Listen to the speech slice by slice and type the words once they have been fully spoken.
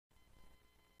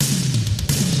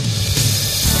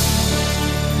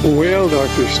Well,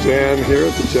 Dr. Stan here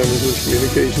at the Genesis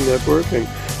Communication Network, and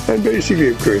basically,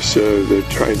 of course, they're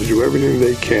trying to do everything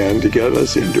they can to get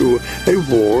us into a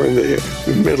war in the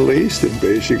Middle East, and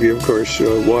basically, of course,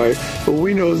 why? Well,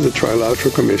 we know the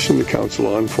Trilateral Commission, the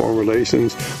Council on Foreign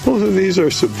Relations, both of these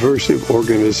are subversive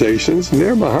organizations, and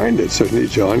they're behind it. Certainly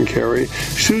John Kerry,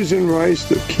 Susan Rice,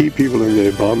 the key people in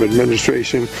the Obama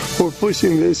administration who are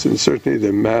pushing this, and certainly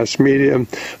the mass media,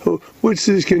 which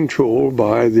is controlled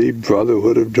by the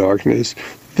Brotherhood of Darkness.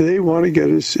 They want to get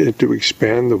us to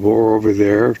expand the war over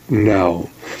there now.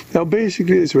 Now,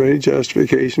 basically, is there any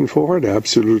justification for it?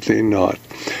 Absolutely not.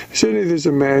 Certainly, there's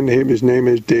a man named, his name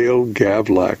is Dale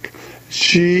Gavlak,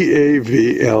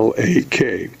 Gavlak,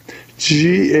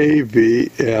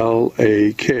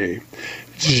 Gavlak.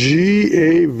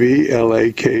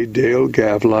 Gavlak, Dale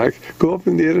Gavlak. Go up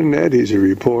on the internet. He's a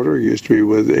reporter. He used to be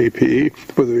with AP.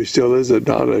 Whether he still is or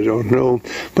not, I don't know.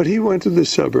 But he went to the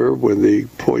suburb where the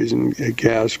poison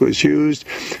gas was used,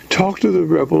 talked to the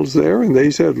rebels there, and they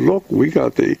said, look, we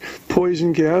got the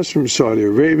poison gas from Saudi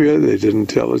Arabia. They didn't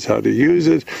tell us how to use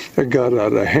it. It got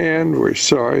out of hand. We're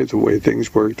sorry the way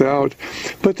things worked out.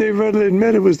 But they readily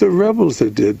admit it was the rebels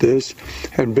that did this.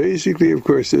 And basically, of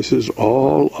course, this is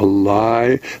all a lie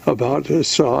about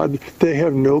Assad. They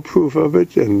have no proof of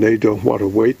it, and they don't want to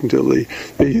wait until the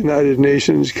United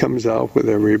Nations comes out with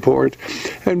a report.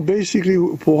 And basically,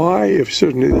 why, if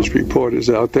certainly this report is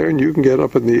out there, and you can get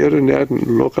up on the internet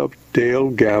and look up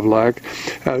Dale Gavlak,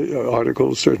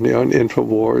 articles certainly on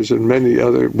InfoWars and many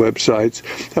other websites,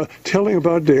 telling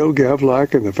about Dale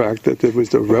Gavlak and the fact that it was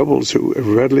the rebels who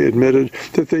readily admitted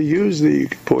that they used the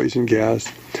poison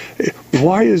gas.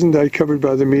 Why isn't that covered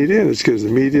by the media? And it's because the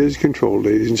media is controlled,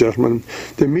 ladies and gentlemen.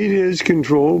 The media is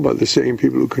controlled by the same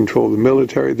people who control the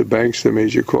military, the banks, the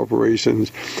major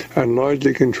corporations, and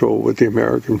largely control what the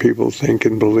American people think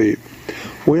and believe.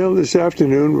 Well, this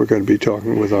afternoon we're going to be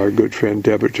talking with our good friend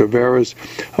Deborah Tavarez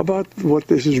about what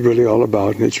this is really all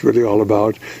about, and it's really all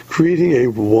about creating a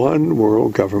one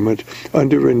world government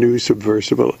under a new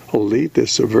subversive elite,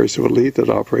 this subversive elite that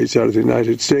operates out of the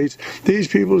United States. These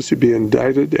people should be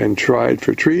indicted and tried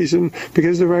for treason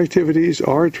because their activities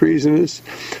are treasonous.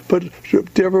 But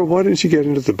Deborah, why don't you get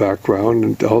into the background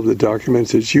and all the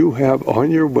documents that you have on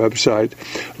your website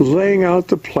laying out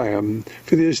the plan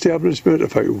for the establishment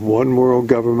of a one world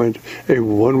government, a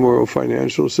one world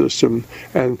financial system,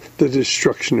 and the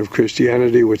destruction of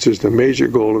Christianity, which is the major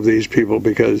goal of these people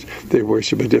because they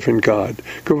worship a different God.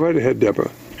 Go right ahead,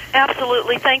 Deborah.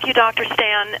 Absolutely. Thank you, Dr.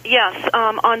 Stan. Yes,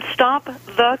 on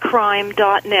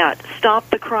stopthecrime.net,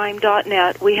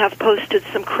 stopthecrime.net, we have posted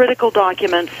some critical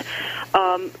documents,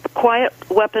 quiet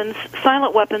weapons,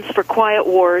 silent weapons for quiet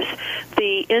wars,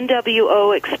 the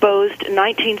NWO exposed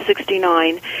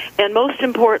 1969, and most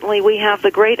importantly, we have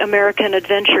the Great American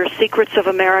Adventure, Secrets of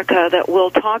America, that will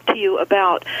talk to you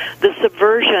about the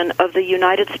subversion of the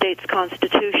United States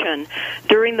Constitution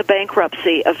during the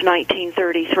bankruptcy of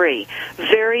 1933.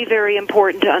 Very, very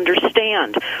important to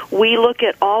understand. We look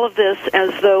at all of this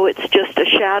as though it's just a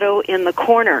shadow in the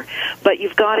corner, but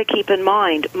you've got to keep in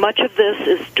mind, much of this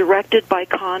is directed by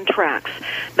contracts.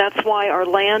 That's why our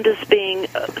land is being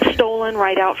stolen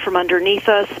right out from underneath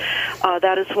us.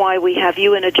 That is why we have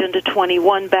UN Agenda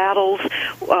 21 battles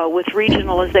with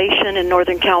regionalization in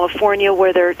Northern California,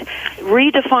 where they're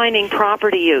redefining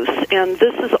property use. And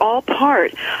this is all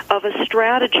part of a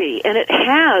strategy, and it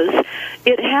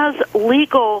has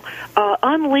legal,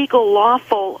 unlegal,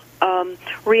 lawful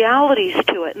realities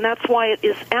to it, and that's why it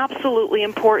is absolutely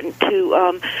important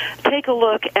to take a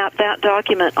look at that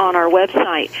document on our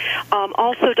website.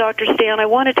 Also, Dr. Stan, I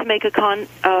wanted to make a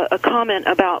comment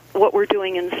about what we're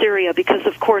doing in Syria, because,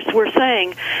 of course, we're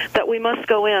saying that we must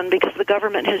go in because the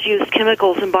government has used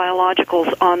chemicals and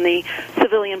biologicals on the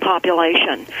civilian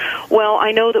population. Well,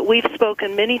 I know that we've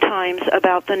spoken many times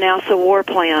about the NASA war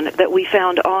plan that we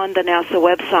found on the NASA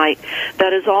website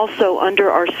that is also under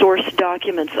our source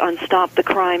documents on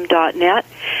stopthecrime.net,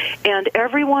 and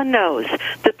everyone knows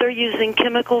that they're using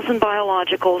chemicals and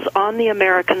biologicals on the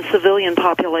American civilian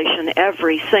population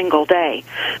every single day.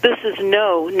 This is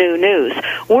no new news.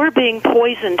 We're being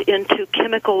poisoned into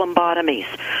chemical lobotomies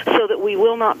so that we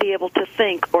will not be able to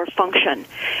think or function.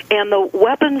 And the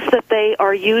weapons that they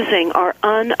are using are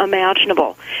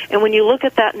unimaginable. And when you look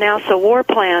at that NASA war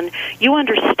plan, you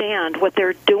understand what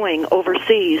they're doing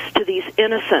overseas to these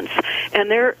innocents. And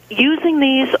they're using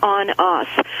these on us.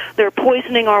 They're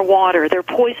poisoning our water. They're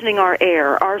poisoning our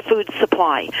air, our food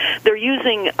supply. They're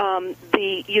using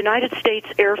the United States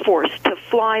Air Force to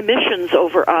fly missions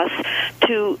over us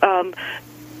to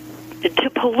to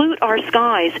pollute our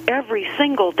skies every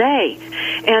single day.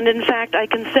 And in fact, I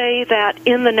can say that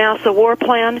in the NASA war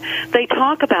plan, they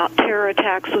talk about terror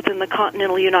attacks within the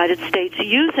continental United States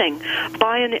using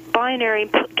binary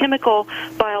chemical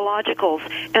biologicals,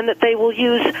 and that they will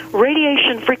use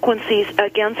radiation frequencies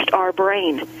against our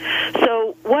brain.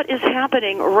 So what is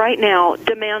happening right now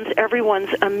demands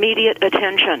everyone's immediate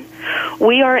attention.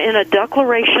 We are in a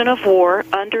declaration of war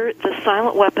under the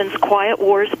Silent Weapons Quiet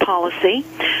Wars policy.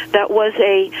 That was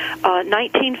a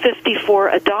 1954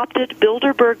 adopted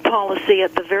Bilderberg policy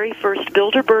at the very first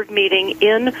Bilderberg meeting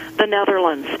in the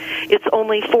Netherlands. It's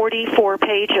only 44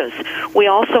 pages. We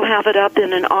also have it up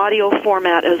in an audio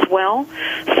format as well.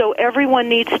 So everyone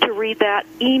needs to read that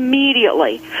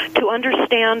immediately to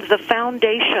understand the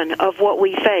foundation of what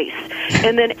we face.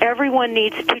 And then everyone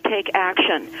needs to take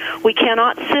action. We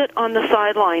cannot sit on the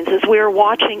sidelines as we are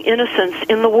watching innocents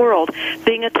in the world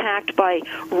being attacked by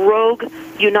rogue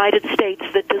United States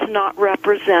that does not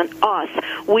represent us.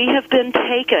 We have been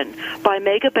taken by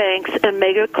mega banks and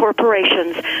mega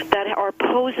corporations that are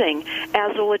posing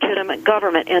as a legitimate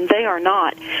government, and they are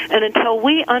not. And until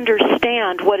we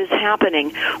understand what is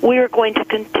happening, we are going to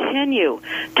continue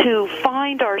to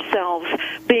find ourselves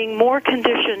being more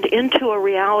conditioned into a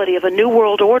reality of a new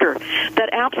world order that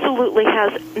absolutely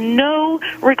has no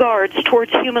regards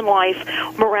towards human life,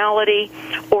 morality,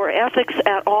 or ethics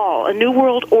at all. A new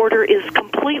world order is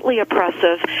completely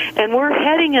oppressive, and we're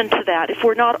heading into that if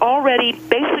we're not already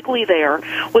basically there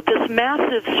with this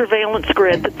massive surveillance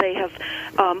grid that they have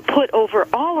put over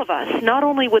all of us, not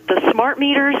only with the smart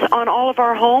meters on all of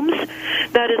our homes.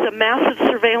 That is a massive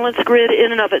surveillance grid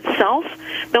in and of itself.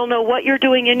 They'll know what you're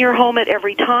doing in your home at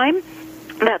every time.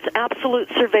 That's absolute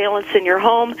surveillance in your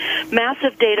home,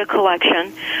 massive data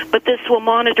collection, but this will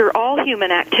monitor all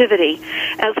human activity,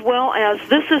 as well as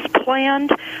this is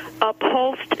planned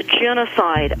pulsed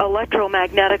genocide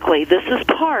electromagnetically. This is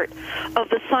part of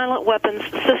the silent weapons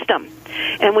system.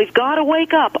 And we've got to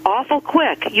wake up awful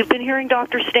quick. You've been hearing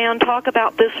Dr. Stan talk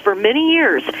about this for many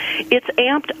years. It's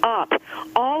amped up.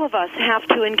 All of us have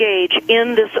to engage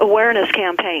in this awareness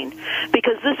campaign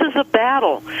because this is a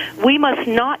battle. We must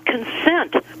not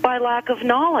consent by lack of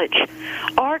knowledge.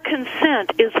 Our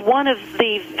consent is one of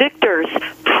the victors'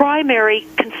 primary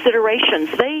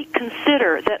considerations. They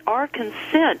consider that our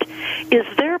consent is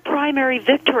their primary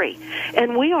victory,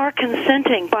 and we are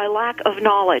consenting by lack of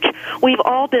knowledge. We've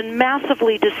all been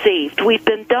massively deceived. We've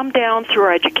been dumbed down through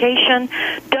our education,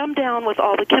 dumbed down with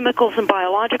all the chemicals and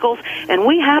biologicals, and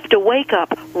we have to wake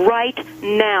up right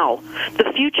now.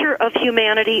 The future of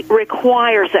humanity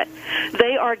requires it.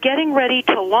 They are getting ready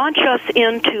to launch us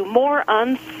into more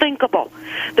unthinkable.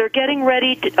 They're getting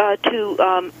ready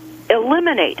to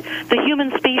eliminate the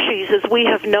human species as we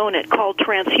have known it, called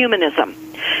transhumanism.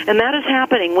 And that is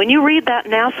happening. When you read that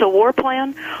NASA war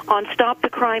plan on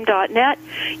stopthecrime.net,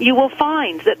 you will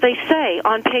find that they say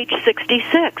on page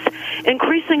 66,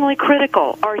 increasingly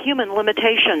critical are human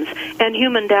limitations and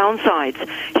human downsides.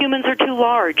 Humans are too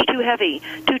large, too heavy,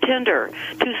 too tender,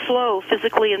 too slow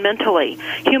physically and mentally.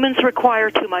 Humans require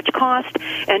too much cost,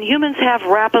 and humans have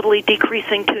rapidly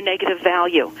decreasing to negative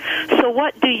value. So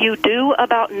what do you do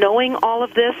about knowing all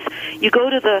of this? You go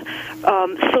to the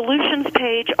solutions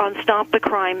page on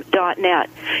stopthecrime.net.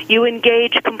 You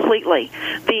engage completely.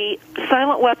 The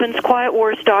Silent Weapons Quiet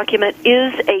Wars document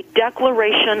is a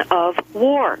declaration of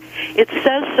war. It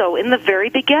says so in the very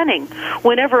beginning.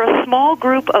 Whenever a small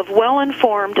group of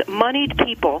well-informed, moneyed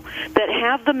people that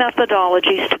have the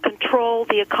methodologies to control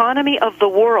the economy of the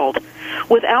world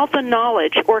without the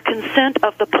knowledge or consent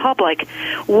of the public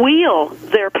wield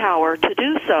their power to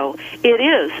do so, it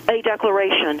is a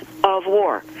declaration of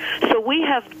war. So we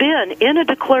have been in a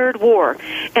declared war,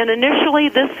 and initially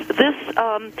this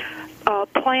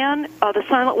plan, the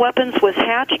silent weapons, was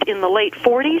hatched in the late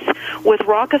 40s with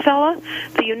Rockefeller,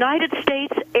 the United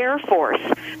States Air Force,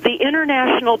 the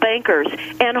international bankers,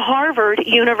 and Harvard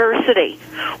University.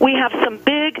 We have some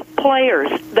big players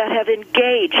that have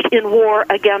engaged in war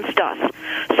against us.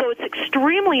 So it's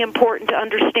extremely important to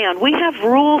understand we have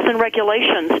rules and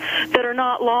regulations that are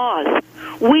not laws.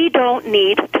 We don't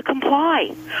need to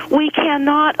comply. We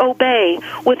cannot obey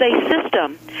with a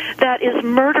system that is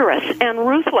murderous and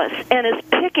ruthless and is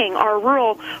picking our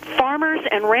rural farmers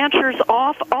and ranchers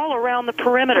off all around the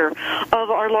perimeter of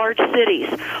our large cities.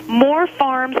 More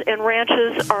farms and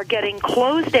ranches are getting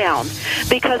closed down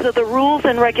because of the rules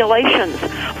and regulations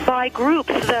by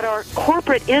groups that are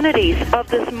corporate entities of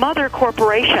this mother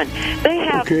corporation. They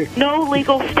have no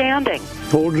legal standing.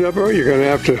 Hold, Deborah. You're going to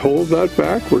have to hold that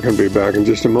back. We're going to be back in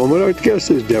just a moment. Our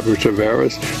guest is Deborah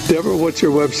Tavarez. Deborah, what's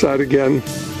your website again?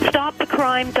 Stop the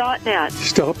StopTheCrime.net.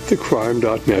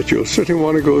 StopTheCrime.net. You'll certainly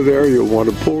want to go there. You'll want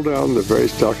to pull down the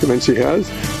various documents he has.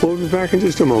 We'll be back in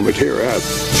just a moment here at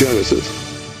Genesis.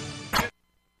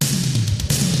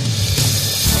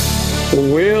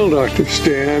 Well, Dr.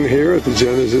 Stan here at the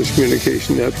Genesis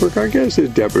Communication Network. Our guest is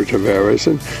Deborah Tavarez,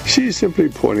 and she's simply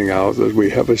pointing out that we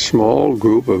have a small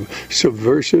group of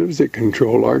subversives that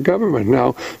control our government.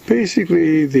 Now,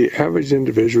 basically, the average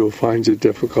individual finds it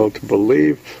difficult to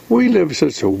believe. We live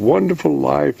such a wonderful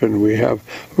life, and we have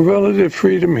relative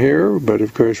freedom here, but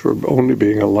of course, we're only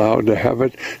being allowed to have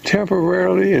it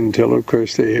temporarily until, of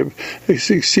course, they have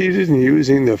succeeded in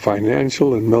using the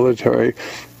financial and military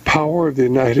power of the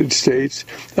United States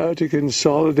to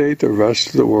consolidate the rest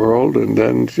of the world, and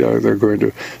then they're going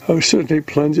to certainly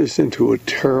plunge us into a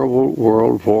terrible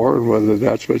world war, and whether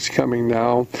that's what's coming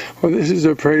now or this is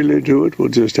a prelude to it, we'll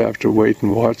just have to wait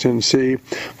and watch and see.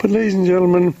 But ladies and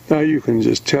gentlemen, now you can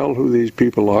just tell who these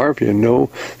people are if you know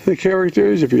the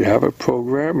characters. If you have a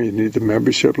program, you need the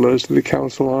membership list of the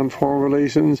Council on Foreign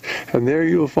Relations, and there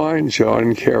you'll find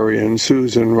John Kerry and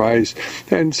Susan Rice,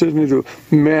 and certainly the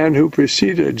man who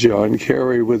preceded John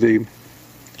Kerry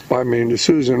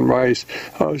Susan Rice,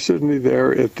 certainly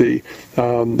there at the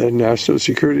National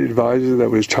Security Advisor, that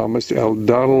was Thomas L.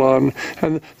 Donilon,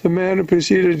 and the man who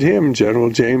preceded him, General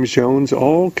James Jones,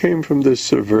 all came from this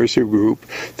subversive group.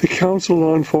 The Council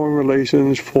on Foreign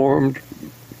Relations formed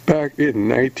back in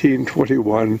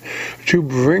 1921 to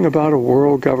bring about a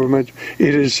world government.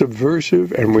 It is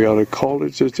subversive, and we ought to call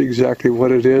it just exactly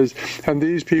what it is. And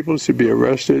these people should be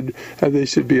arrested, and they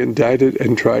should be indicted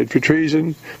and tried for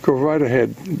treason. Go right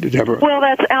ahead, Deborah. Well,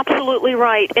 that's absolutely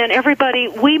right. And everybody,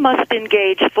 we must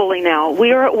engage fully now.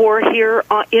 We are at war here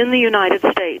in the United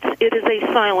States. It is a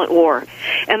silent war.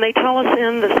 And they tell us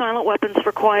in the Silent Weapons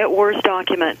for Quiet Wars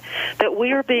document that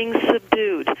we are being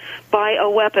subdued by a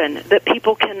weapon that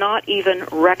people cannot even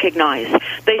recognize.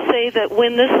 They say that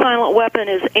when this silent weapon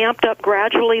is amped up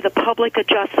gradually, the public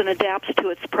adjusts and adapts to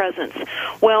its presence.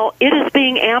 Well, it is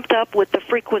being amped up with the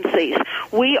frequencies.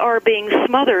 We are being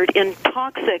smothered in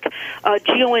toxic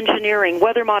geoengineering,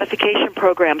 weather modification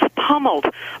programs, pummeled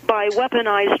by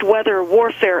weaponized weather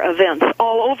warfare events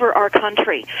all over our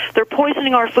country. They're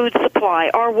poisoning our food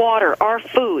supply, our water, our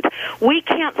food. We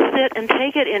can't sit and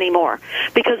take it anymore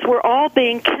because we're all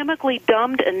being chemically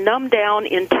dumbed and numbed down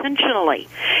intentionally.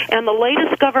 And the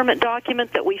latest government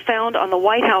document that we found on the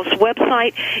White House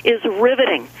website is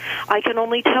riveting. I can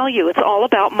only tell you it's all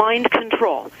about mind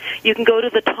control. You can go to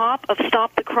the top of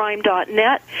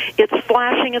StopTheCrime.net. It's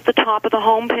flashing at the top of the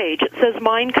homepage. It says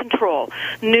mind control.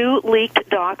 New leaked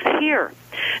docs here.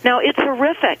 Now, it's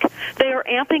horrific. They are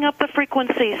amping up the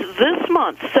frequencies this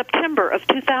month, September of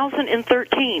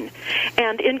 2013,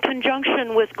 and in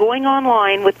conjunction with going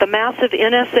online with the massive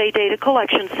NSA data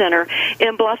collection center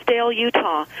in Bluffdale,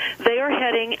 Utah, they are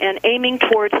heading and aiming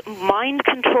towards mind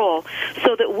control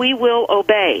so that we will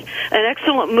obey. An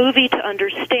excellent movie to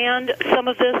understand some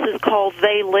of this is called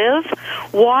They Live.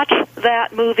 Watch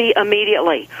that movie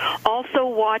immediately. Also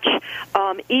watch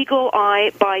Eagle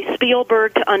Eye by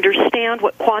Spielberg to understand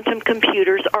what quantum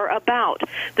computers are about.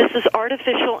 This is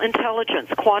artificial intelligence.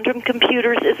 Quantum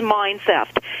computers is mind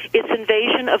theft. It's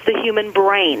invasion of the human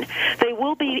brain. They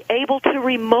will be able to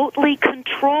remotely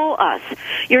control us.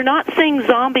 You're not seeing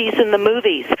zombies in the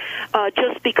movies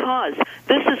just because.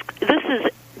 This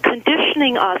is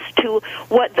conditioning us to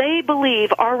what they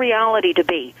believe our reality to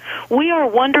be. We are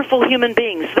wonderful human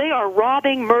beings. They are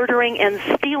robbing, murdering, and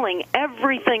stealing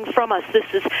everything from us. This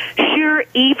is sheer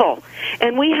evil.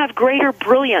 And we have greater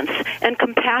brilliance and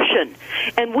compassion.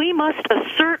 And we must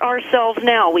assert ourselves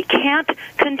now. We can't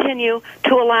continue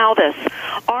to allow this.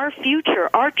 Our future,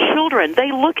 our children,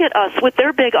 they look at us with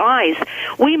their big eyes.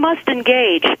 We must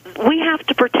engage. We have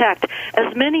to protect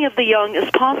as many of the young as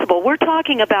possible. We're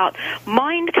talking about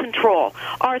mind control,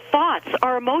 our thoughts,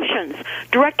 our emotions,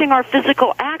 directing our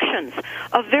physical actions.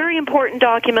 A very important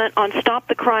document on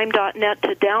StopTheCrime.net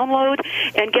to download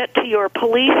and get to your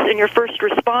police and your first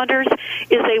responders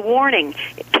is a warning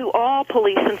to all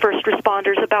police and first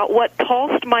responders about what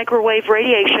pulsed microwave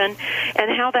radiation and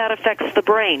how that affects the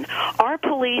brain. Our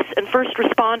police and first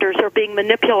responders are being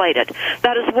manipulated.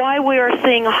 That is why we are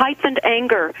seeing heightened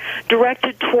anger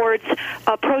directed towards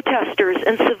protesters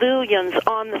and civilians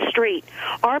on the street.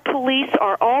 Our our police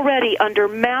are already under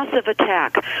massive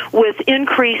attack with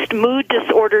increased mood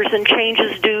disorders and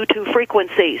changes due to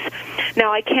frequencies.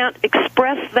 Now, I can't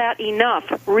express that enough.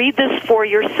 Read this for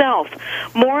yourself.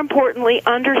 More importantly,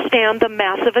 understand the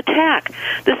massive attack.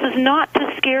 This is not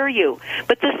to scare you,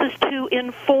 but this is to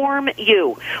inform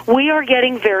you. We are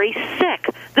getting very sick.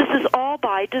 This is all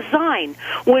by design.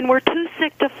 When we're too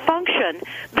sick to function,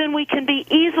 then we can be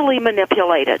easily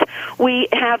manipulated. We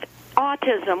have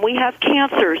autism, we have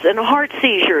cancers and heart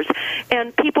seizures,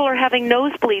 and people are having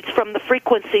nosebleeds from the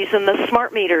frequencies and the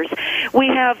smart meters. We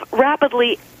have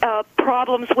rapidly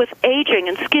problems with aging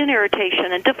and skin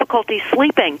irritation and difficulty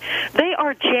sleeping. They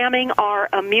are jamming our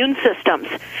immune systems,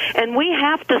 and we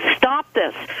have to stop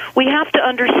this. We have to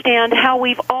understand how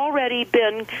we've already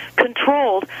been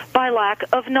controlled by lack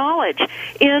of knowledge.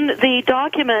 In the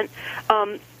document,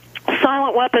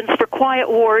 Silent Weapons for Quiet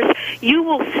Wars, you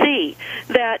will see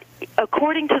that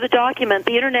according to the document,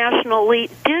 the international elite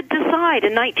did decide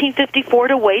in 1954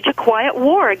 to wage a quiet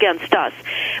war against us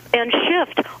and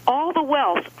shift all the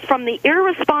wealth from the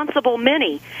irresponsible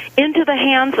many into the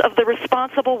hands of the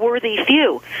responsible worthy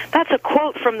few. That's a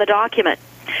quote from the document.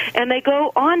 And they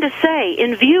go on to say,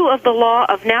 in view of the law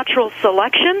of natural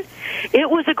selection, it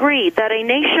was agreed that a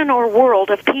nation or world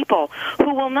of people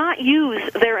who will not use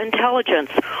their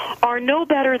intelligence are no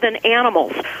better than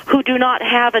animals who do not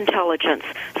have intelligence.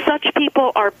 Such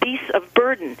people are beasts of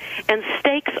burden and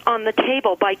stakes on the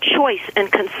table by choice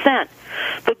and consent.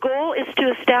 The goal is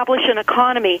to establish an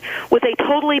economy with a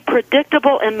totally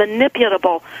predictable and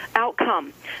manipulable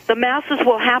outcome. The masses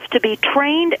will have to be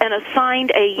trained and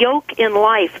assigned a yoke in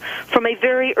life from a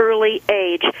very early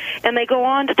age. And they go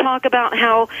on to talk about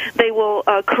how they will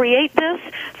create this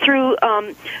through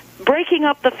breaking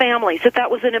up the families,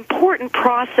 that was an important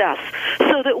process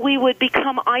so that we would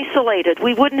become isolated.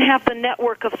 We wouldn't have the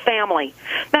network of family.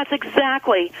 That's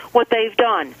exactly what they've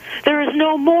done. There is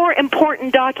no more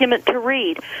important document to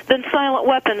read than Silent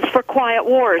Weapons for Quiet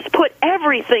Wars. Put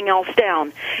everything else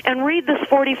down and read this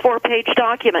 44-page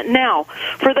document. Now,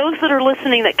 for those that are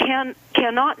listening that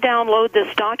cannot download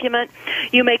this document,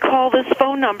 you may call this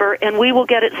phone number and we will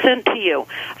get it sent to you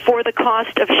for the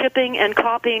cost of shipping and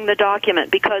copying the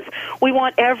document, because we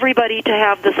want everybody to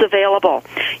have this available.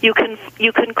 You can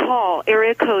call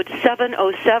area code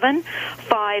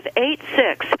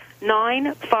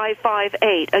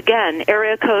 707-586-9558. Again,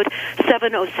 area code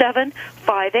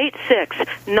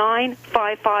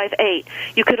 707-586-9558.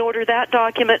 You can order that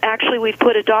document. Actually, we've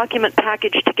put a document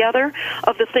package together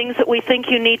of the things that we think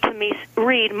you need to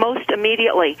read most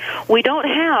immediately. We don't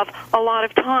have a lot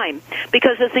of time,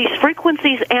 because as these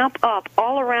frequencies amp up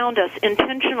all around us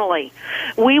intentionally,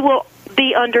 we will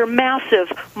be under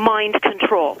massive mind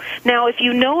control. Now, if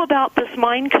you know about this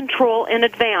mind control in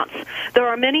advance, there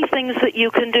are many things that you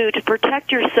can do to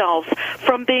protect yourselves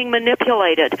from being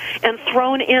manipulated and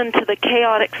thrown into the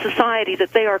chaotic society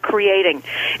that they are creating.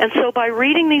 And so by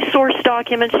reading these source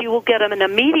documents, you will get an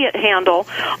immediate handle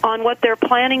on what they're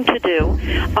planning to do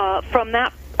from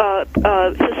that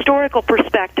historical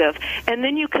perspective, and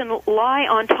then you can lie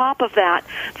on top of that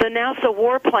the NASA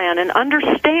war plan and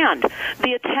understand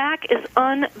the attack is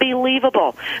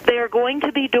unbelievable. They are going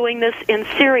to be doing this in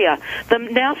Syria. The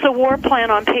NASA war plan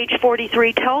on page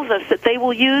 43 tells us that they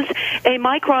will use a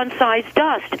micron-sized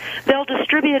dust. They'll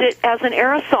distribute it as an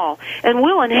aerosol, and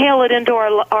we'll inhale it into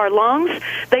our lungs.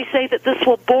 They say that this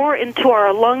will bore into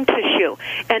our lung tissue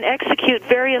and execute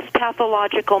various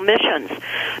pathological missions.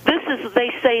 This is, they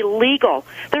say, legal.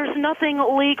 There's nothing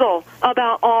legal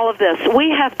about all of this.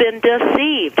 We have been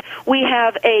deceived. We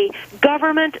have a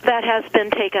government that has been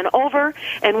taken over,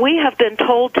 and we have been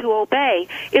told to obey.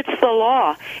 It's the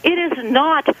law. It is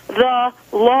not the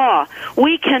law.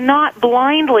 We cannot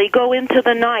blindly go into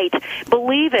the night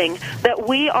believing that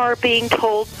we are being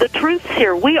told the truths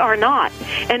here. We are not.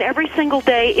 And every single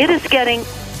day it is getting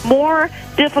more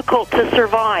difficult to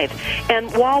survive.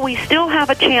 And while we still have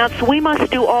a chance, we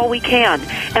must do all we can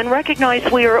and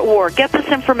recognize we are at war. Get this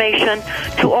information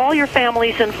to all your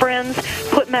families and friends.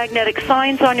 Put magnetic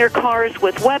signs on your cars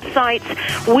with websites.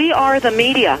 We are the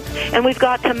media, and we've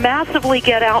got to massively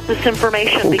get out this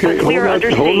information because we are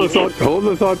under siege. Hold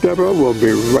the thought, Deborah. We'll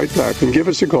be right back, and give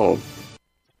us a call.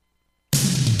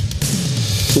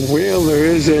 Well, there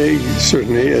is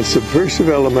certainly a subversive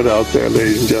element out there,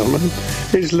 ladies and gentlemen.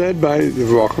 It's led by the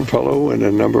Rockefeller and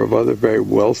a number of other very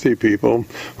wealthy people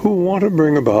who want to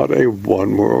bring about a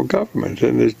one-world government.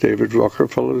 And as David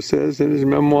Rockefeller says in his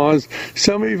memoirs,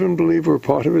 some even believe we're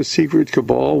part of a secret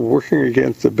cabal working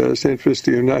against the best interest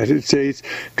of the United States,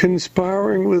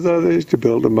 conspiring with others to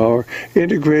build a more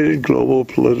integrated global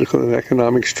political and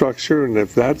economic structure. And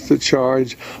if that's the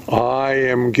charge, I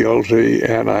am guilty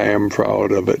and I am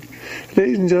proud of it.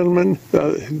 Ladies and gentlemen,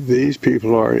 these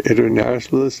people are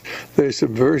internationalists, they're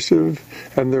subversive,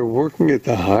 and they're working at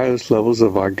the highest levels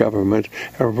of our government.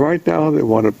 And right now they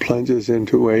want to plunge us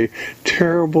into a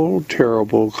terrible,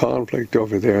 terrible conflict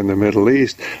over there in the Middle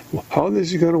East. How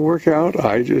this is going to work out,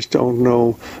 I just don't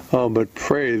know, but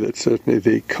pray that certainly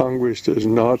the Congress does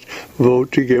not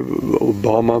vote to give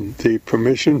Obama the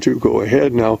permission to go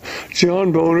ahead. Now,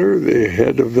 John Boehner, the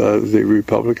head of the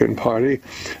Republican Party,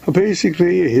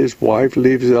 basically his wife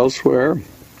leaves elsewhere.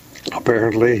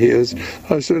 Apparently he has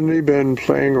certainly been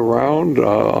playing around,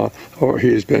 or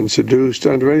he has been seduced.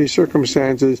 Under any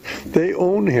circumstances, they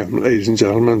own him, ladies and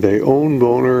gentlemen. They own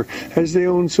Boehner, as they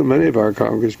own so many of our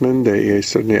congressmen. They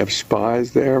certainly have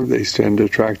spies there. They send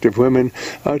attractive women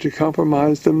to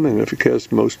compromise them. And of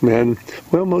course, most men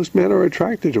are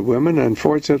attracted to women.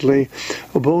 Unfortunately,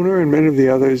 Boehner and many of the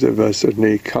others have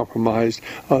certainly compromised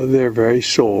their very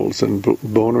souls. And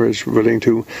Boehner is willing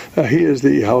to, he is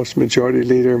the House Majority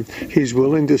Leader. He's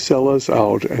willing to sell us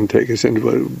out and take us into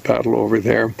a battle over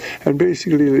there. And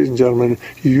basically, ladies and gentlemen,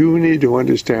 you need to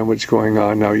understand what's going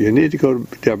on now. You need to go to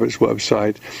Deborah's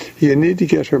website. You need to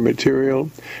get her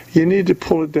material. You need to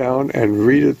pull it down and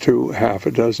read it through half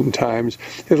a dozen times.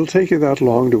 It'll take you that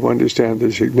long to understand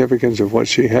the significance of what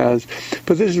she has.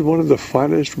 But this is one of the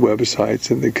finest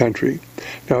websites in the country.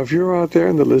 Now, if you're out there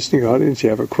in the listening audience,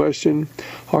 you have a question,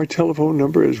 our telephone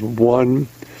number is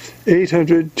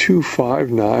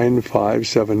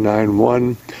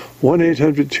 1-800-259-5791,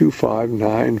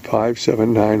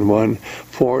 1-800-259-5791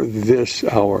 for this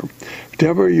hour.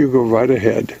 Deborah, you go right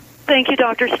ahead. Thank you,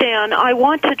 Dr. Stan. I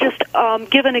want to just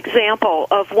give an example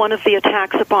of one of the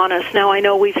attacks upon us. Now, I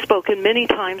know we've spoken many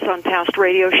times on past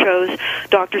radio shows,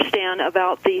 Dr. Stan,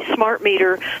 about the smart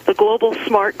meter, the global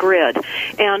smart grid.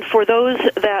 And for those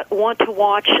that want to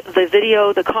watch the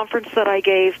video, the conference that I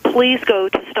gave, please go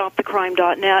to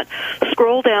stopthecrime.net,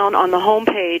 scroll down on the home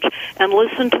page, and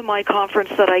listen to my conference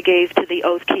that I gave to the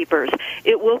Oath Keepers.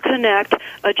 It will connect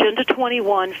Agenda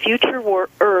 21, Future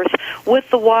Earth, with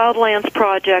the Wildlands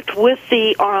Project, with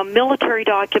the military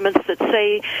documents that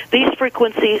say these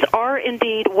frequencies are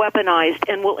indeed weaponized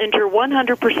and will injure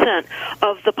 100%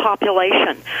 of the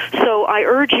population. So I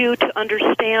urge you to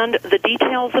understand the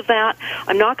details of that.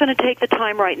 I'm not going to take the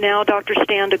time right now, Dr.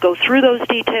 Stan, to go through those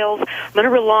details. I'm going to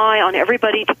rely on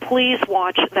everybody to please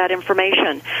watch that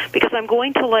information, because I'm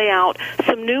going to lay out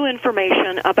some new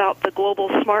information about the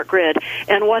global smart grid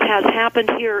and what has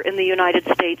happened here in the United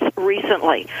States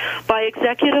recently. By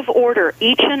executive order,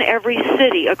 each and every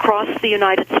city across the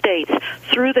United States,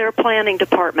 through their planning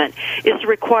department, is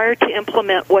required to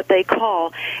implement what they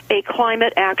call a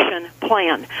climate action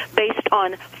plan based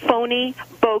on phony,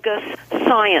 bogus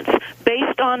science,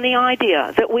 based on the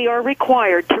idea that we are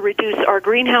required to reduce our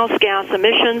greenhouse gas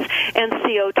emissions and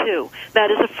CO2.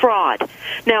 That is a fraud.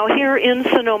 Now, here in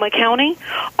Sonoma County,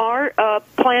 our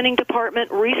planning department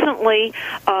recently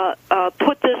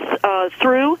put this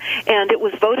through, and it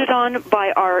was voted on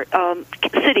by our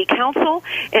city council,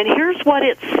 and here's what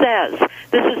it says.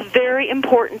 This is very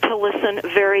important to listen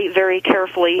very, very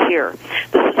carefully here.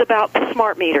 This is about the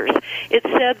smart meters. It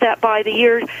said that by the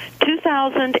year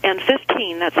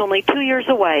 2015, that's only 2 years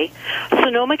away,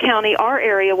 Sonoma County, our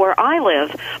area where I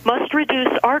live, must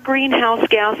reduce our greenhouse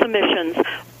gas emissions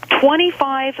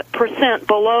 25%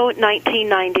 below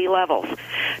 1990 levels.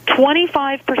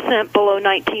 25% below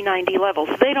 1990 levels.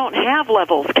 They don't have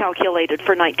levels calculated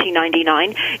for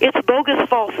 1999. It's bogus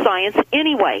false science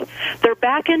anyway. They're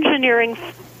back engineering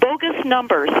bogus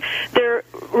numbers. They're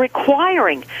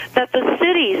requiring that the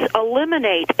cities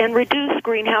eliminate and reduce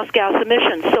greenhouse gas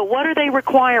emissions. So what are they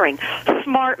requiring?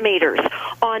 Smart meters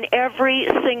on every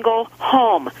single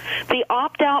home. The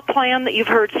opt-out plan that you've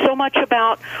heard so much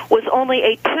about was only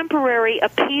a temporary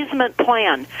appeasement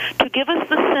plan to give us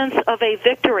the sense of a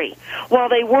victory while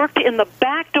they worked in the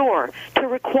back door to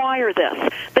require this.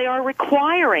 They are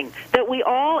requiring that we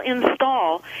all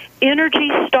install Energy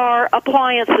Star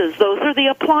appliances. Those are the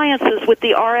appliances with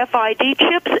the RFID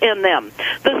chips in them,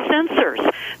 the sensors.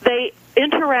 They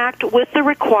interact with the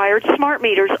required smart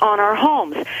meters on our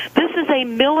homes. This is a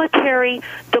military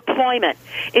deployment.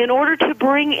 In order to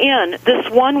bring in this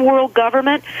one world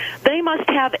government, they must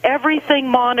have everything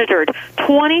monitored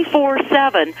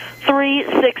 24/7,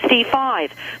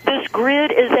 365. This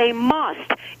grid is a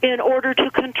must in order to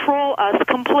control us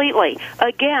completely.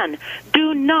 Again,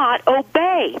 do not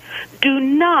obey. Do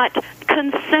not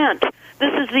consent.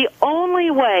 This is the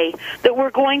only way that we're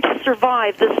going to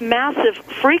survive this massive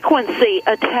frequency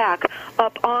attack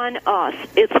up on us.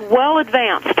 It's well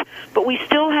advanced, but we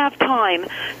still have time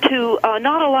to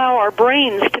not allow our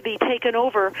brains to be taken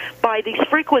over by these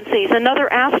frequencies. Another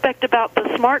aspect about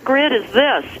the smart grid is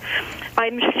this.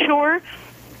 I'm sure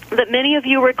that many of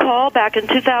you recall back in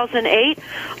 2008,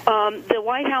 the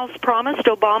White House promised,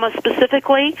 Obama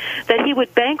specifically, that he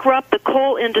would bankrupt the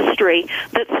coal industry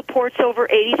that supports over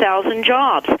 80,000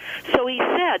 jobs. So he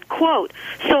said, quote,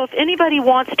 so if anybody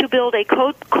wants to build a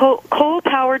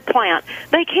coal-powered plant,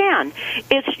 they can.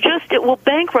 It's just it will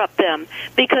bankrupt them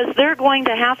because they're going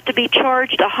to have to be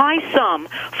charged a high sum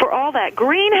for all that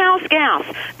greenhouse gas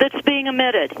that's being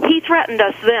emitted. He threatened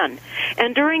us then.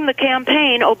 And during the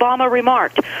campaign, Obama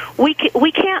remarked, we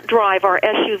can't drive our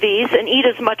SUVs and eat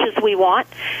as much as we want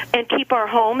and keep our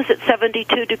homes at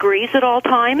 72 degrees at all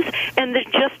times and then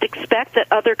just expect that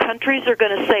other countries are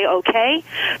going to say okay.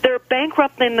 They're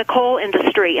bankrupting the coal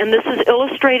industry, and this is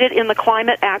illustrated in the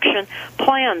climate action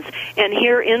plans. And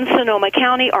here in Sonoma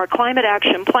County, our climate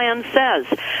action plan says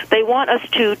they want us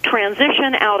to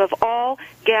transition out of all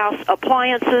gas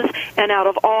appliances and out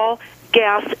of all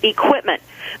gas equipment.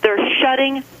 They're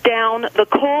shutting down the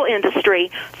coal industry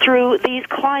through these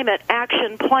climate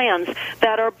action plans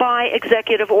that are by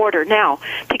executive order. Now,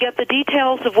 to get the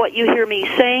details of what you hear me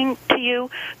saying to you,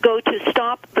 go to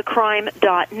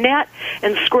stopthecrime.net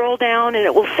and scroll down, and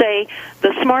it will say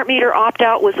the smart meter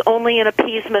opt-out was only an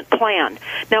appeasement plan.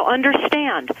 Now,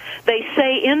 understand, they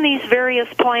say in these various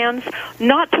plans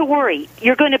not to worry.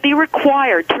 You're going to be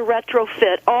required to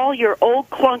retrofit all your old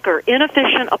clunker,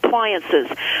 inefficient appliances,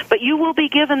 but you will be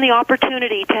given the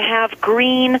opportunity to have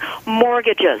green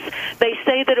mortgages. They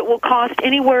say that it will cost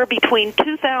anywhere between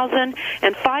 $2,000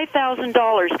 and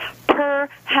 $5,000 per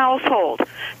household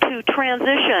to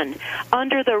transition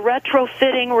under the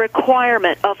retrofitting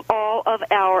requirement of all of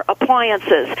our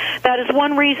appliances. That is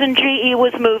one reason GE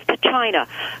was moved to China,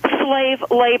 slave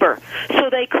labor, so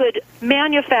they could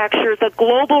manufacture the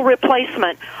global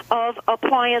replacement of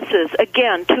appliances,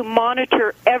 again, to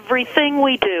monitor everything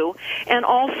we do, and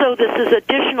also this is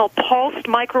additional pulsed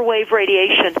microwave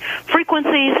radiation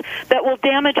frequencies that will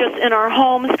damage us in our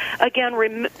homes, again,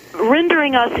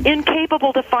 rendering us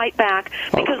incapable to fight back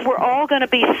because we're all going to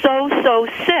be so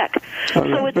sick.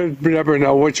 But Deborah,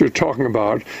 now what you're talking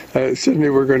about, certainly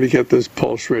we're going to get this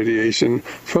pulse radiation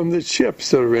from the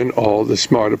chips that are in all the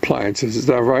smart appliances. Is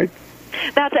that right?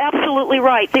 That's absolutely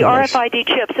right, the Nice. RFID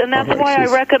chips. And that's why I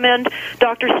recommend,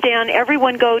 Dr. Stan,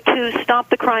 everyone go to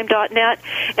stopthecrime.net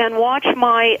and watch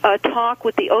my talk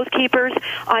with the Oath Keepers.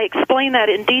 I explain that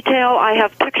in detail. I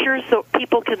have pictures so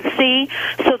people can see,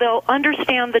 so they'll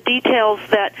understand the details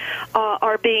that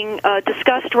are being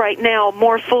discussed right now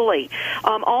more fully.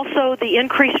 Also, the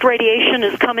increased radiation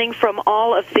is coming from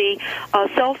all of the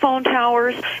cell phone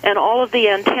towers and all of the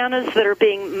antennas that are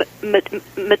being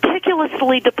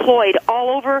meticulously deployed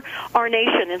all over our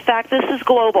nation. In fact, this is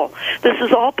global. This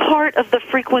is all part of the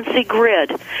frequency grid,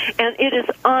 and it is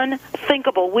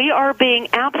unthinkable. We are being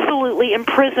absolutely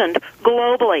imprisoned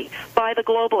globally by the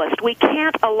globalist. We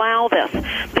can't allow this.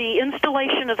 The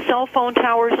installation of cell phone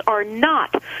towers are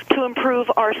not to improve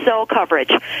our cell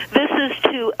coverage. This is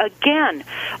to, again,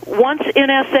 once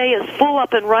NSA is full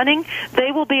up and running,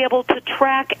 they will be able to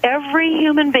track every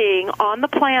human being on the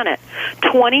planet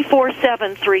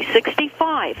 24/7,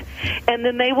 365. And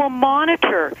then they will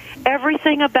monitor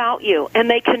everything about you, and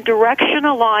they can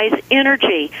directionalize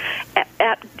energy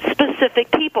at specific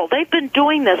people. They've been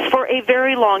doing this for a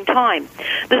very long time.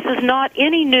 This is not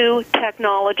any new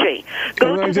technology.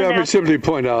 I would simply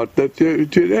point out that,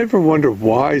 did you ever wonder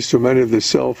why so many of the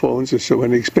cell phones are so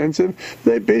inexpensive?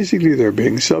 They're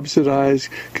being subsidized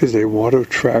because they want to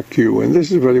track you. And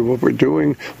this is really what we're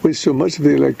doing with so much of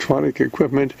the electronic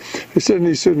equipment.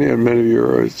 Certainly on many of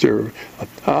your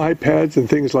iPads and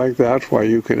things like that, where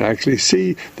you can actually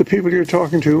see the people you're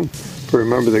talking to. But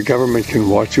remember, the government can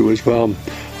watch you as well.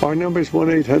 Our number is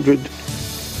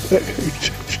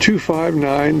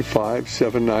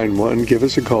 1-800-259-5791. Give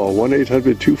us a call,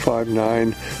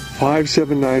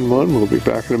 1-800-259-5791. We'll be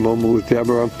back in a moment with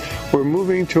Deborah. We're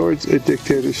moving towards a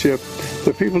dictatorship.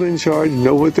 The people in charge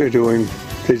know what they're doing.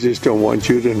 They just don't want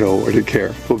you to know or to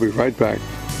care. We'll be right back.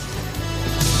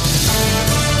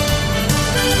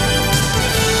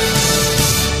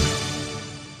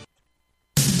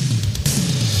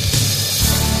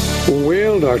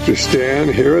 Dr.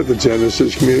 Stan here at the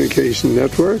Genesis Communication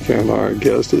Network, and our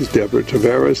guest is Deborah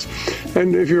Tavarez.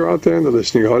 And if you're out there in the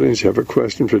listening audience, you have a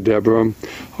question for Deborah,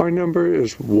 our number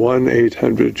is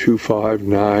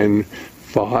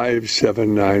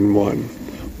 1-800-259-5791.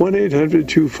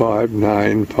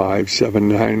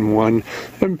 1-800-259-5791.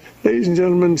 And ladies and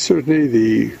gentlemen, certainly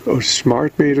the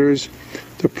smart meters,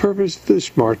 the purpose of the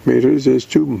smart meters is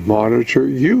to monitor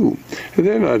you. And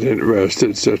they're not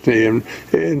interested, certainly,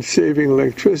 in saving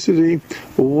electricity.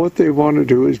 What they want to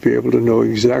do is be able to know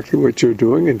exactly what you're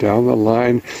doing, and down the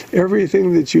line,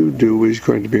 everything that you do is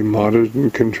going to be monitored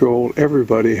and controlled.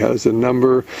 Everybody has a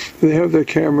number. They have their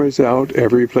cameras out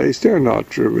every place. They're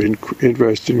not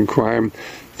interested in crime.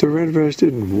 They're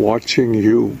interested in watching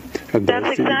you. And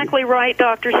that's exactly right,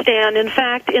 Dr. Stan. In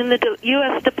fact, in the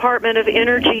U.S. Department of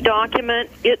Energy document,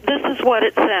 this is what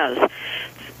it says.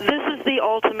 This is the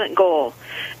ultimate goal,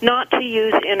 not to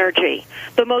use energy.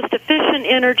 The most efficient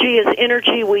energy is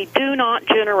energy we do not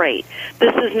generate.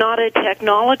 This is not a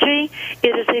technology.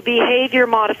 It is a behavior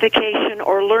modification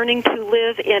or learning to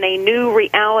live in a new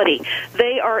reality.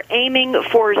 They are aiming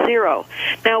for zero.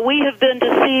 Now, we have been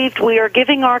deceived. We are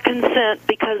giving our consent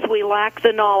because we lack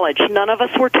the knowledge. None of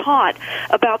us were taught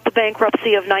about the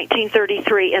bankruptcy of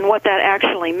 1933 and what that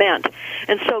actually meant.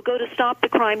 And so go to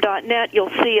stopthecrime.net.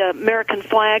 You'll see an American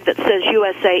flag that says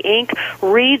USA Inc.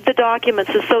 Read the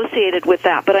documents associated with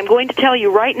that. But I'm going to tell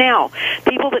you right now,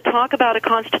 people that talk about a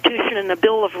Constitution and a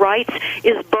Bill of Rights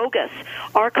is bogus.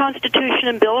 Our Constitution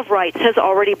and Bill of Rights has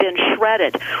already been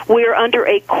shredded. We are under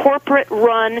a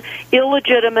corporate-run,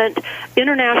 illegitimate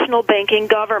international banking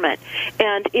government.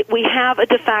 And we have a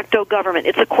de facto government.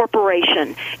 It's a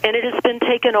corporation. And it has been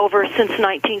taken over since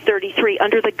 1933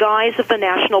 under the guise of the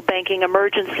national banking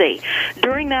emergency.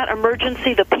 During that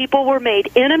emergency, the people were made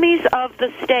enemies of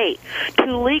the state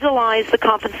to legalize the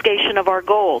confiscation of our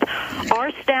gold.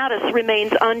 Our status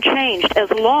remains unchanged as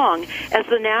long as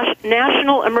the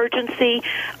national emergency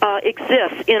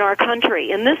exists in our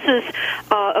country. And this is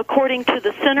according to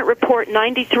the Senate Report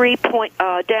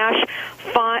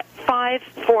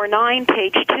 93-549,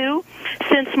 page 2.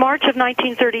 Since March of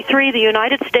 1933, the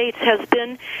United States has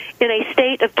been in a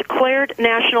state of declared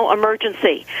national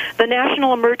emergency. The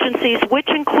national emergencies, which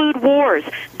include wars,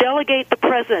 delegate the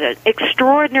president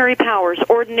extraordinary powers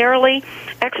ordinarily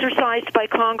exercised by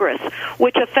Congress,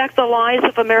 which affect the lives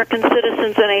of American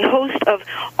citizens in a host of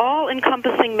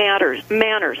all-encompassing manners.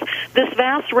 This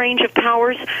vast range of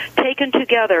powers taken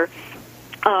together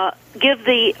give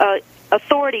the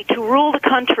authority to rule the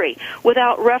country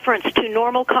without reference to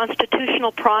normal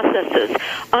constitutional processes.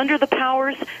 Under the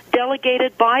powers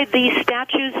delegated by these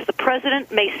statutes, the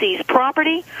president may seize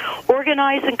property,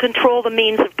 organize and control the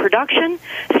means of production,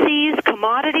 seize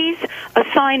commodities,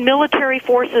 assign military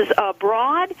forces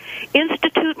abroad,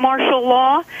 institute martial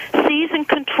law, seize and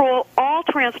control all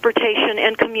transportation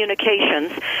and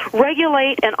communications,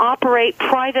 regulate and operate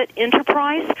private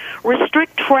enterprise,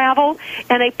 restrict travel,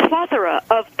 and a plethora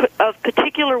of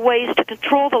particular ways to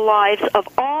control the lives of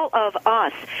all of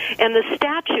us. And the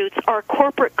statutes are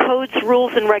corporate codes,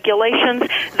 rules, and regulations.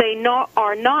 They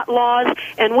are not laws,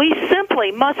 and we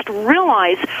simply must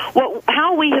realize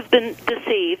how we have been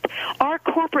deceived. Our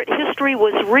corporate history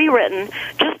was rewritten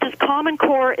just as Common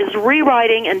Core is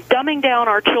rewriting and dumbing down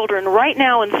our children right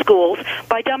now in schools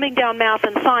by dumbing down math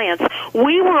and science.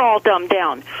 We were all dumbed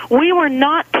down. We were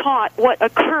not taught what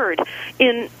occurred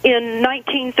in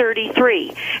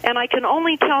 1933. And I can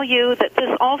only tell you that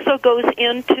this also goes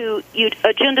into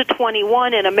Agenda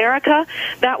 21 in America.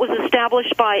 That was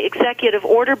established by executive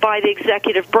order by the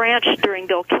executive branch during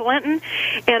Bill Clinton.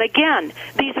 And again,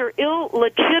 these are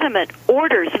illegitimate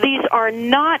orders. These are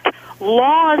not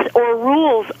laws or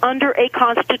rules under a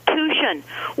constitution.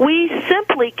 We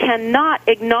simply cannot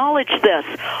acknowledge this.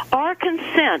 Our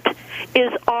consent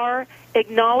is our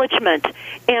acknowledgement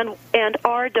and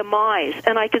our demise.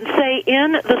 And I can say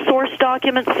in the source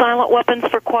document, Silent Weapons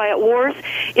for Quiet Wars,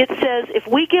 it says if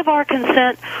we give our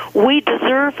consent, we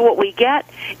deserve what we get.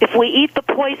 If we eat the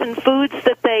poison foods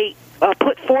that they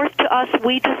put forth to us,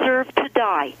 we deserve to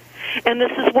die. And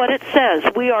this is what it says.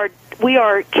 We are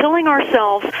killing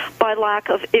ourselves by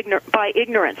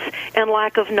ignorance and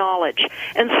lack of knowledge.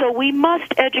 And so we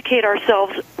must educate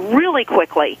ourselves really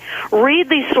quickly. Read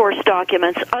these source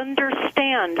documents.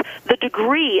 Understand the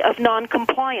degree of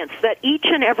noncompliance that each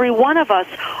and every one of us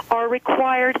are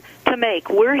required to make.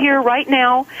 We're here right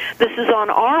now. This is on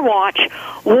our watch.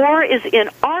 War is in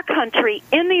our country,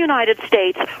 in the United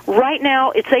States. Right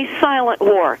now, it's a silent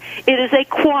war. It is a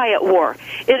quiet war.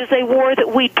 It is a war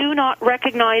that we do not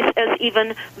recognize as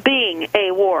even being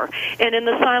a war. And in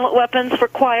the Silent Weapons for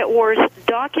Quiet Wars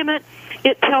document,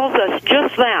 It tells us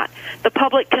just that. The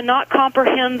public cannot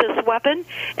comprehend this weapon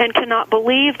and cannot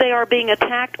believe they are being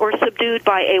attacked or subdued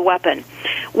by a weapon.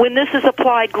 When this is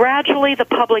applied gradually, the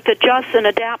public adjusts and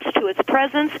adapts to its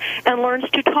presence and learns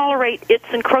to tolerate its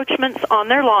encroachments on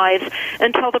their lives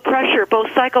until the pressure,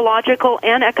 both psychological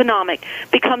and economic,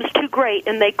 becomes too great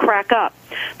and they crack up.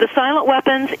 The silent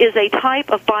weapons is a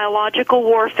type of biological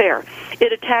warfare.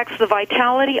 It attacks the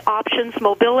vitality, options,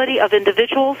 mobility of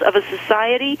individuals, of a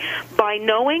society, by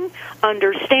knowing,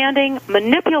 understanding,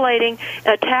 manipulating,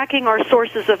 attacking our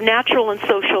sources of natural and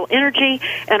social energy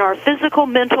and our physical,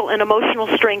 mental, and emotional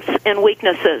strengths and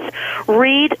weaknesses.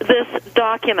 Read this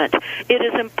document. It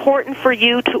is important for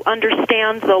you to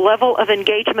understand the level of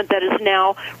engagement that is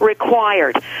now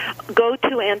required. Go to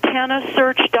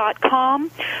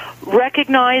antennasearch.com.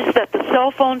 Recognize that the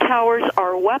cell phone towers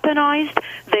are weaponized.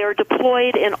 They are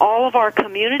deployed in all of our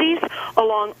communities,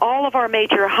 along all of our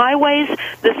major highways.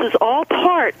 This is all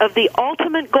part of the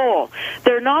ultimate goal.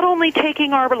 They're not only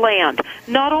taking our land,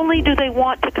 not only do they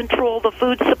want to control the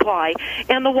food supply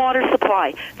and the water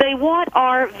supply, they want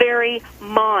our very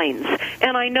minds.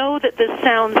 And I know that this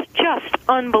sounds just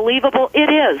unbelievable. It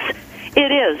is. It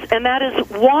is, and that is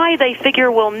why they figure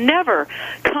we'll never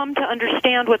come to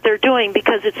understand what they're doing,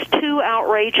 because it's too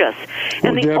outrageous.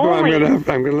 And well, Deborah,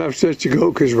 I'm going to have to let you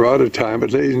go because we're out of time.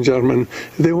 But ladies and gentlemen,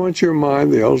 they want your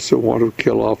mind. They also want to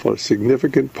kill off a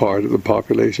significant part of the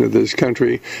population of this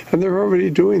country, and they're already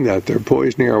doing that. They're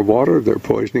poisoning our water. They're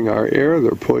poisoning our air.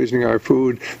 They're poisoning our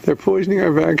food. They're poisoning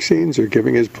our vaccines. They're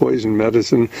giving us poison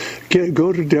medicine.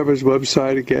 Go to Deborah's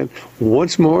website again.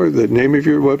 Once more, the name of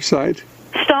your website?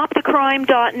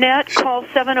 StopTheCrime.net. Call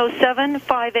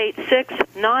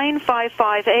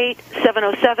 707-586-9558,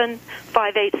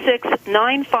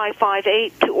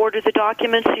 707-586-9558 to order the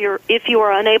documents if you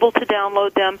are unable to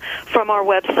download them from our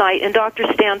website. And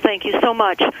Dr. Stan, thank you so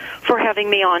much for having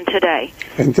me on today.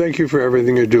 And thank you for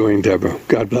everything you're doing, Deborah.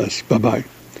 God bless. Bye-bye.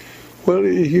 Well,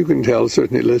 you can tell,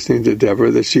 certainly listening to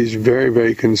Deborah, that she's very,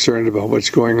 very concerned about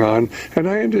what's going on. And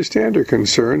I understand her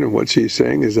concern, and what she's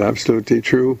saying is absolutely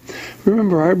true.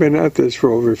 Remember, I've been at this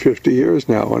for over 50 years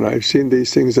now, and I've seen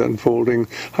these things unfolding.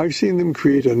 I've seen them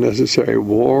create unnecessary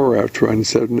war after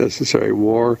unnecessary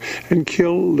war and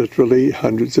kill literally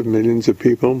hundreds of millions of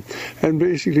people. And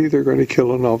basically, they're going to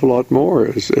kill an awful lot more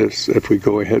if we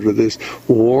go ahead with this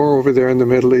war over there in the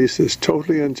Middle East. This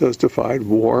totally unjustified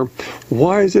war.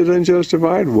 Why is it unjustified?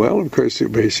 Well, of course,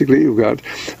 basically you've got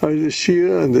the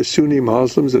Shia and the Sunni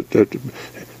Muslims that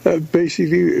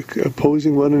basically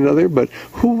opposing one another. But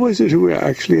who was it who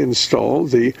actually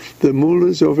installed the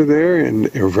mullahs over there in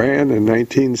Iran in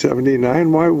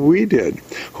 1979? Why, we did.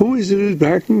 Who is it who's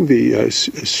backing the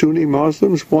Sunni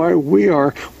Muslims? Why, we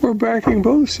are. We're backing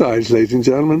both sides, ladies and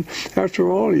gentlemen.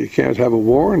 After all, you can't have a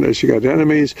war unless you got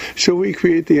enemies, so we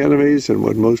create the enemies. And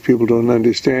what most people don't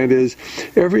understand is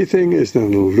everything is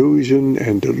an illusion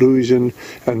and delusion,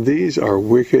 and these are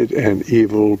wicked and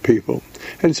evil people.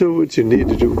 And so what you need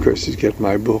to do, Chris, is get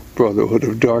my book, Brotherhood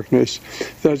of Darkness.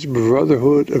 That's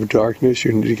Brotherhood of Darkness.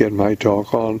 You need to get my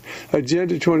talk on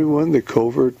Agenda 21, the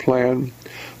covert plan,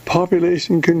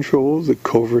 population control, the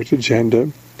covert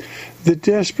agenda, the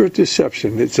desperate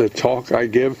deception. It's a talk I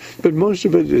give, but most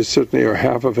of it is certainly, or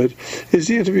half of it, is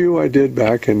the interview I did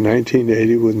back in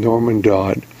 1980 with Norman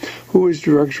Dodd, who was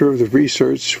director of the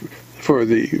research for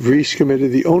the Reese Committee,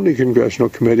 the only congressional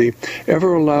committee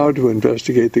ever allowed to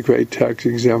investigate the great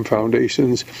tax-exempt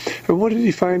foundations. And what did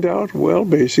he find out? Well,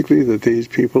 basically that these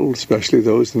people, especially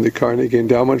those in the Carnegie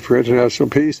Endowment for International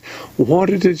Peace,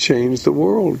 wanted to change the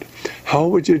world. How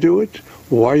would you do it?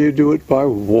 Why you do it? By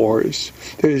wars.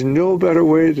 There's no better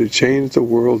way to change the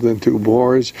world than through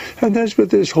wars, and that's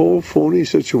what this whole phony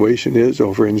situation is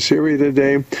over in Syria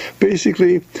today.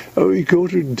 Basically, we go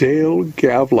to Dale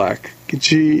Gavlak,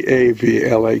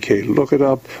 Gavlak. Look it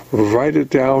up, write it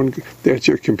down, get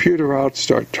your computer out,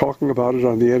 start talking about it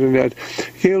on the internet.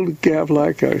 Dale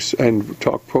Gavlak, and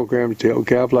talk program, Dale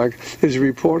Gavlak, is a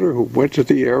reporter who went to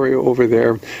the area over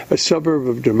there, a suburb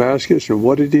of Damascus, and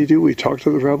what did he do? He talked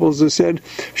to the rebels and said,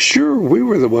 sure, we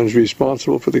were the ones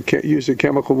responsible for the use of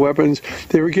chemical weapons.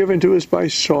 They were given to us by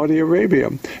Saudi Arabia,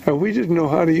 and we didn't know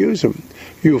how to use them.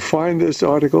 You'll find this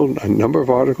article, a number of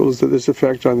articles to this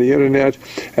effect on the internet,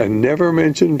 and never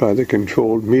mentioned by the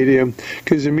controlled media,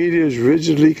 because the media is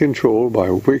rigidly controlled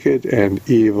by wicked and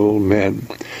evil men.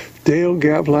 Dale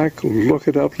Gavlak, look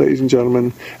it up, ladies and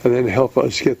gentlemen, and then help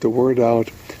us get the word out.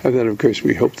 And then, of course,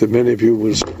 we hope that many of you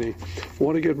will certainly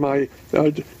want to get my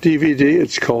DVD.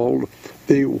 It's called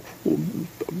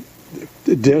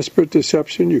Desperate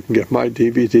Deception. You can get my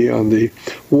DVD on the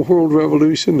World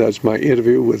Revolution. That's my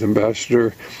interview with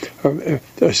Ambassador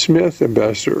Smith,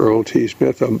 Ambassador Earl T.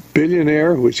 Smith, a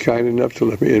billionaire who was kind enough to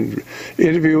let me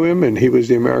interview him, and he was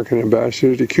the American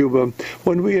ambassador to Cuba.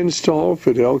 When we installed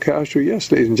Fidel Castro,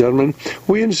 yes, ladies and gentlemen,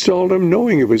 we installed him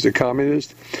knowing he was a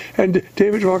communist. And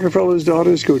David Rockefeller's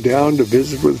daughters go down to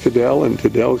visit with Fidel, and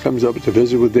Fidel comes up to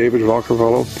visit with David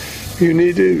Rockefeller. You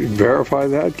need to verify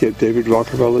that. Get David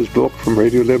Rockefeller's book from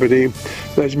Radio Liberty.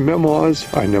 That's Memoirs.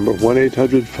 Our number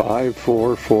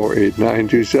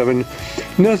 1-800-544-8927.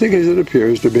 Nothing as it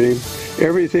appears to be.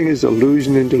 Everything is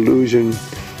illusion and delusion.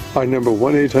 Our number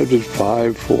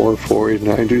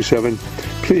 1-800-544-8927.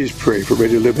 Please pray for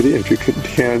Radio Liberty. If you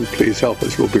can, please help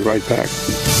us. We'll be right back.